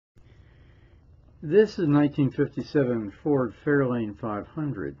This is 1957 Ford Fairlane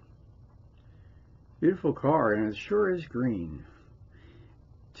 500. Beautiful car, and it sure is green.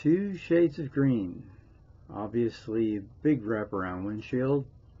 Two shades of green. Obviously, big wraparound windshield.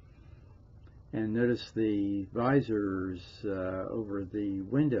 And notice the visors over the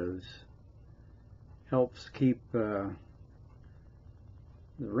windows helps keep the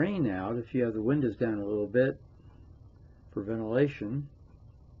rain out if you have the windows down a little bit for ventilation.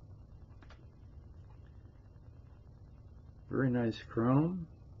 Very nice chrome.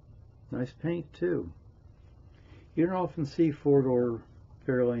 Nice paint too. You don't often see four-door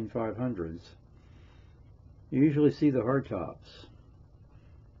Fairlane 500s. You usually see the hardtops.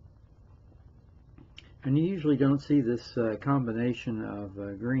 And you usually don't see this combination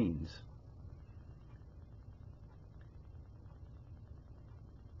of greens.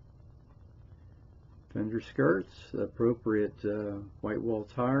 Fender skirts, appropriate white wall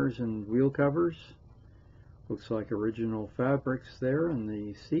tires and wheel covers. Looks like original fabrics there in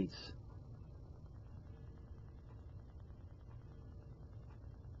the seats.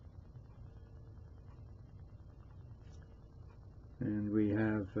 And we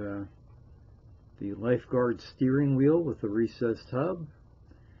have the lifeguard steering wheel with the recessed hub,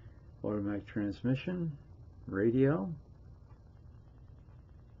 automatic transmission, radio.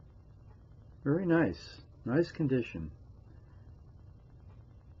 Very nice. Nice condition.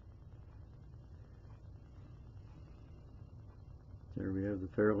 There we have the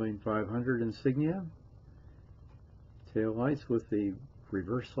Fairlane 500 insignia. Tail lights with the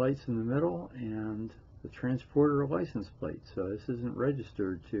reverse lights in the middle and the transporter license plate. So this isn't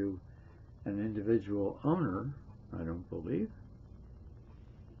registered to an individual owner, I don't believe.